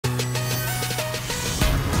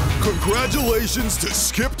Congratulations to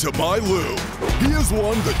Skip to My Lou. He has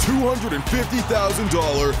won the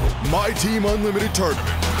 $250,000 My Team Unlimited tournament.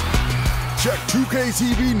 Check 2K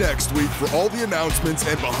TV next week for all the announcements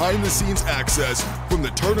and behind-the-scenes access from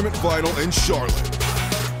the tournament final in Charlotte.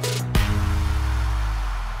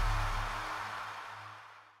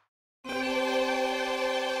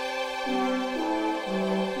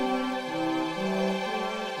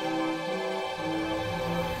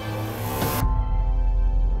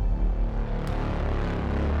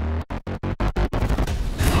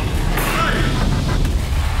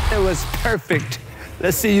 It was perfect.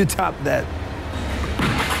 Let's see you top that.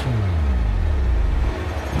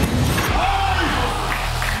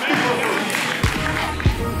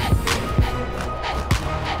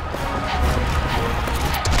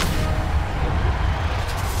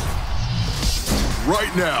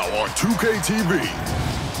 Right now on 2K TV,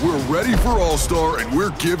 we're ready for All-Star and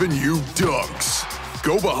we're giving you dunks.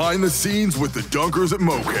 Go behind the scenes with the dunkers at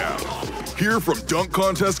mocap. Hear from dunk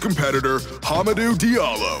contest competitor Hamidou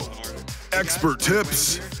Diallo. Expert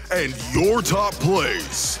tips and your top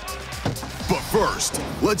plays. But first,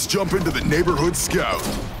 let's jump into the Neighborhood Scout.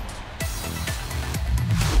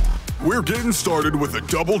 We're getting started with a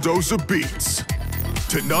double dose of beats.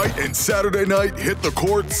 Tonight and Saturday night, hit the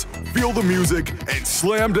courts, feel the music, and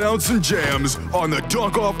slam down some jams on the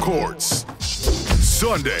dunk-off courts.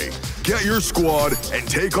 Sunday, get your squad and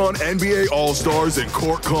take on NBA All-Stars and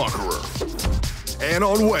Court Conqueror. And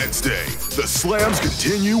on Wednesday, the slams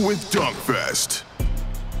continue with Dunk Fest.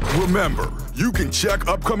 Remember, you can check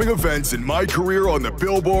upcoming events in My Career on the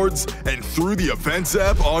billboards and through the events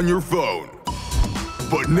app on your phone.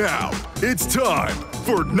 But now, it's time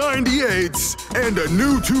for 98s and a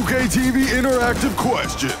new 2K TV interactive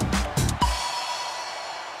question.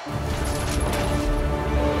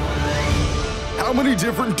 How many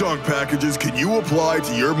different dunk packages can you apply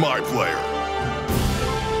to your My Player?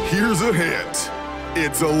 Here's a hint.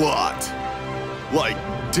 It's a lot. Like,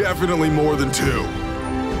 definitely more than 2.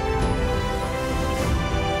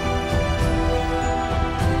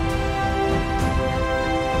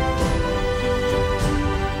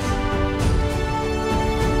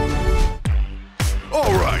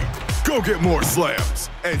 All right, go get more slams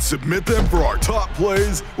and submit them for our top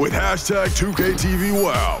plays with hashtag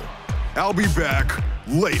 2KTVWow. I'll be back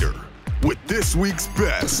later with this week's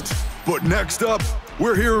best. But next up,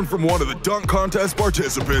 we're hearing from one of the dunk contest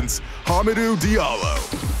participants, Hamidou Diallo.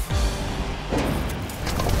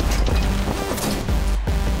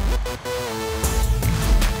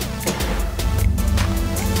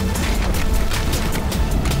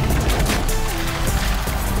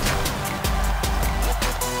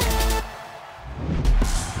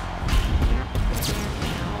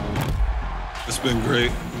 It's been great.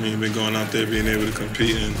 I mean, been going out there, being able to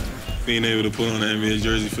compete and being able to put on an NBA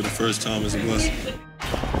jersey for the first time is a blessing.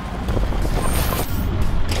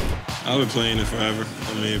 I've been playing it forever.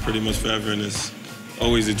 I mean, pretty much forever, and it's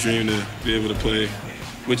always a dream to be able to play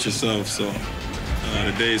with yourself. So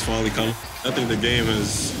the day is finally coming. I think the game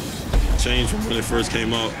has changed from when it first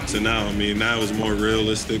came out to now. I mean, now it's more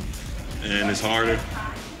realistic and it's harder,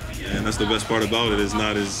 and that's the best part about it. It's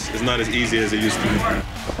not as easy as it used to be.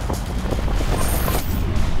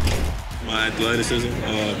 My athleticism,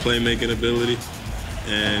 playmaking ability,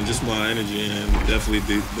 and just my energy, and definitely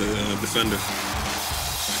the defender.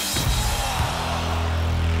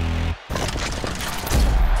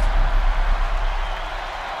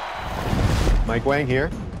 Mike Wang here.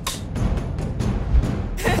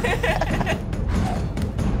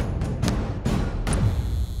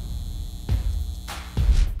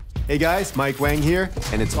 Hey guys, Mike Wang here,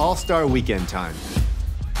 and it's All-Star Weekend time.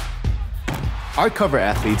 Our cover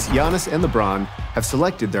athletes, Giannis and LeBron, have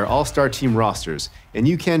selected their All-Star team rosters, and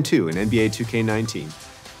you can too in NBA 2K19.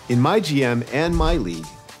 In My GM and My League,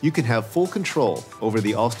 you can have full control over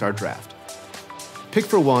the All-Star draft. Pick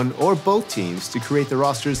for one or both teams to create the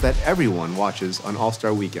rosters that everyone watches on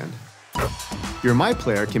All-Star Weekend. Your My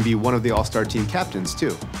Player can be one of the All-Star team captains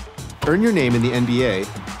too. Earn your name in the NBA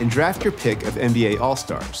and draft your pick of NBA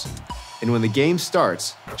All-Stars. And when the game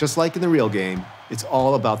starts, just like in the real game, it's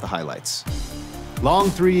all about the highlights.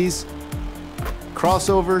 Long threes,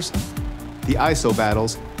 crossovers, the ISO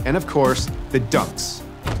battles, and of course, the dunks.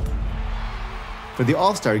 For the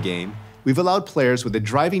All-Star game, we've allowed players with a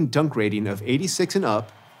driving dunk rating of 86 and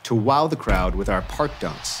up to wow the crowd with our park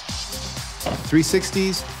dunks.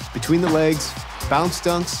 360s, between the legs, bounce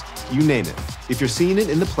dunks, you name it. If you're seeing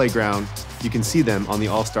it in the playground, you can see them on the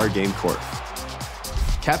All-Star game court.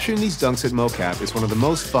 Capturing these dunks at mocap is one of the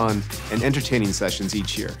most fun and entertaining sessions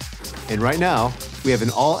each year. And right now, we have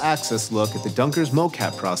an all-access look at the Dunkers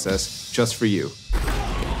mocap process just for you.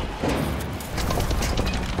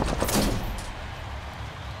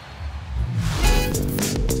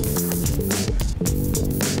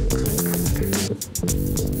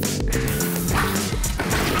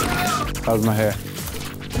 How's my hair?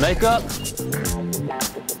 Makeup?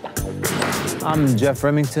 I'm Jeff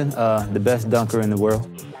Remington, the best dunker in the world.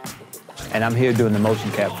 And I'm here doing the motion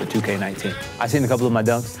cap for 2K19. I've seen a couple of my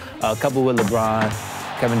dunks, a couple with LeBron,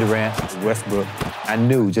 Kevin Durant, Westbrook. I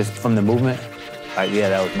knew just from the movement, like, yeah,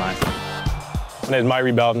 that was mine. My name is Mike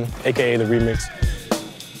Rebounding, AKA The Remix.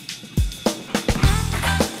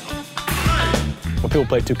 When people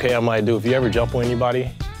play 2K, I might do, if you ever jump on anybody,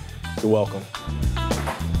 you're welcome.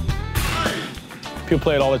 People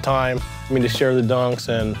play it all the time. I mean, to share the dunks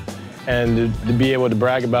and to be able to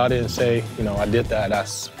brag about it and say, you know, I did that,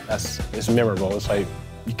 it's memorable. It's like,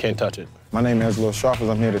 you can't touch it. My name is Lil Sharpers.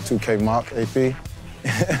 I'm here to 2K Mock AP.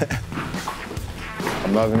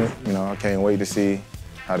 I'm loving it. You know, I can't wait to see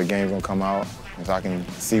how the game's gonna come out, so I can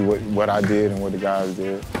see what I did and what the guys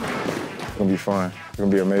did. It's gonna be fun. It's gonna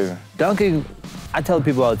be amazing. Dunking, I tell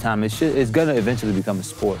people all the time, it's gonna eventually become a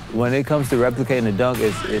sport. When it comes to replicating a dunk,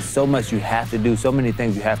 it's so much you have to do, so many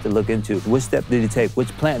things you have to look into. Which step did he take? Which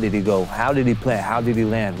plant did he go? How did he plant? How did he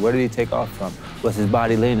land? Where did he take off from? Was his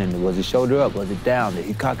body leaning? Was his shoulder up? Was it down? Did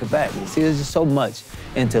he cock it back? You see, there's just so much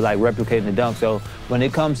into like replicating the dunk. So when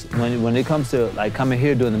it comes to like coming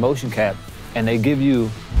here doing the motion cap, and they give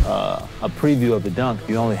you a preview of the dunk,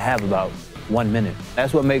 you only have about 1 minute.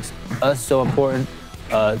 That's what makes us so important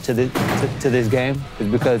to this game, is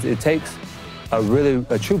because it takes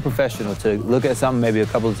a true professional to look at something maybe a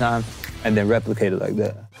couple of times and then replicate it like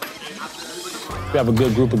that. We have a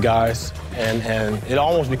good group of guys, and it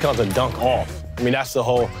almost becomes a dunk off. I mean, that's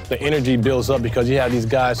the energy builds up because you have these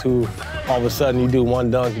guys who all of a sudden you do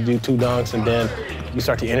one dunk, you do two dunks, and then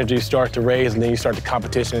the energy starts to raise, and then you start the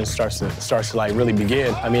competition starts to like really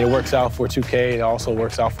begin. I mean, it works out for 2K, it also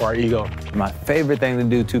works out for our ego. My favorite thing to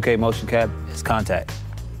do 2K motion cap is contact.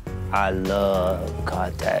 I love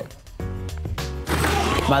contact.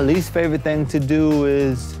 My least favorite thing to do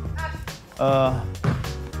is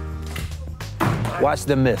watch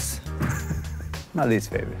them miss. My least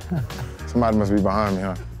favorite. Somebody must be behind me,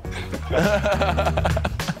 huh?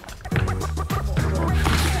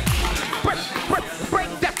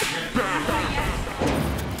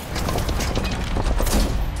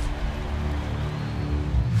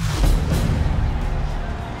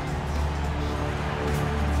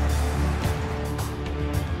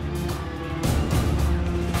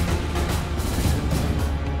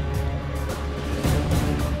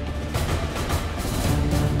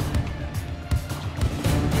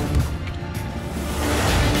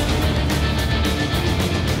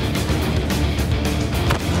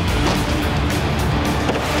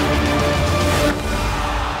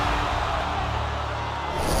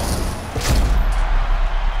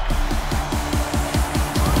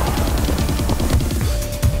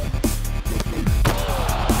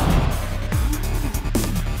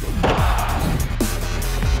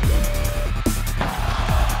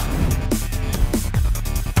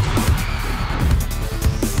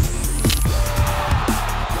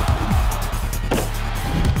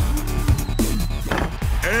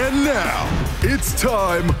 It's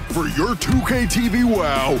time for your 2K TV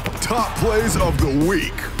Wow Top Plays of the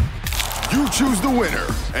Week. You choose the winner,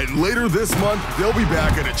 and later this month, they'll be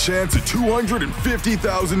back at a chance at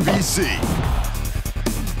 250,000 VC.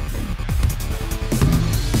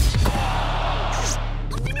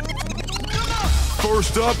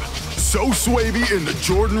 First up, So Swavey in the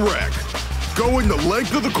Jordan Wreck, going the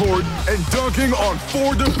length of the court and dunking on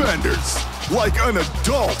 4 defenders, like an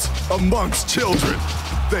adult amongst children.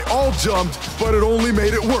 They all jumped, but it only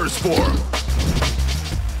made it worse for him.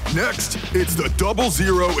 Next, it's the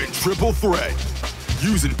 0-0 and triple threat,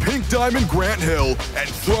 using Pink Diamond Grant Hill and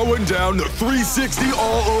throwing down the 360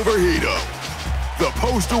 all over Hito. The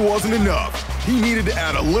poster wasn't enough. He needed to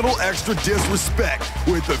add a little extra disrespect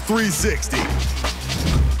with the 360.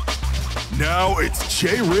 Now it's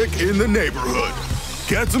J-Rick in the neighborhood.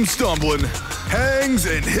 Gets him stumbling, hangs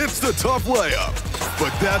and hits the tough layup.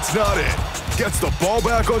 But that's not it. Gets the ball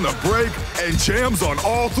back on the break and jams on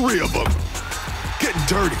all 3 of them. Getting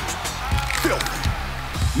dirty,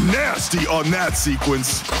 filthy, nasty on that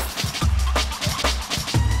sequence.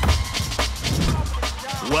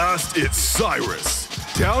 Last, it's Cyrus.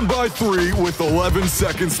 Down by 3 with 11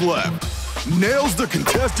 seconds left. Nails the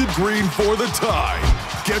contested green for the tie.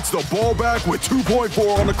 Gets the ball back with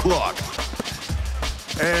 2.4 on the clock.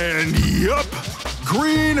 And yup,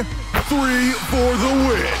 green 3 for the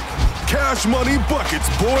win. Cash money buckets,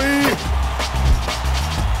 boy!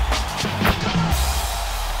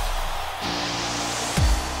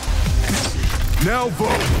 Now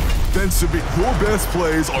vote. Then submit your best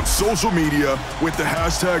plays on social media with the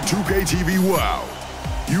hashtag 2KTVWow.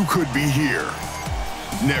 You could be here,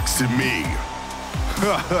 next to me.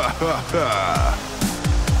 Ha ha ha ha!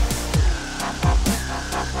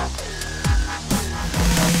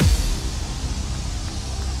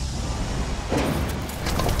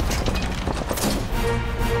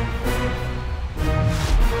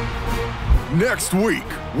 Next week,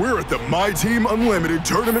 we're at the My Team Unlimited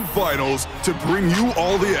Tournament Finals to bring you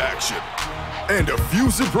all the action. And a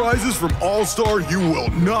few surprises from All-Star you will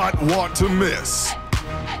not want to miss.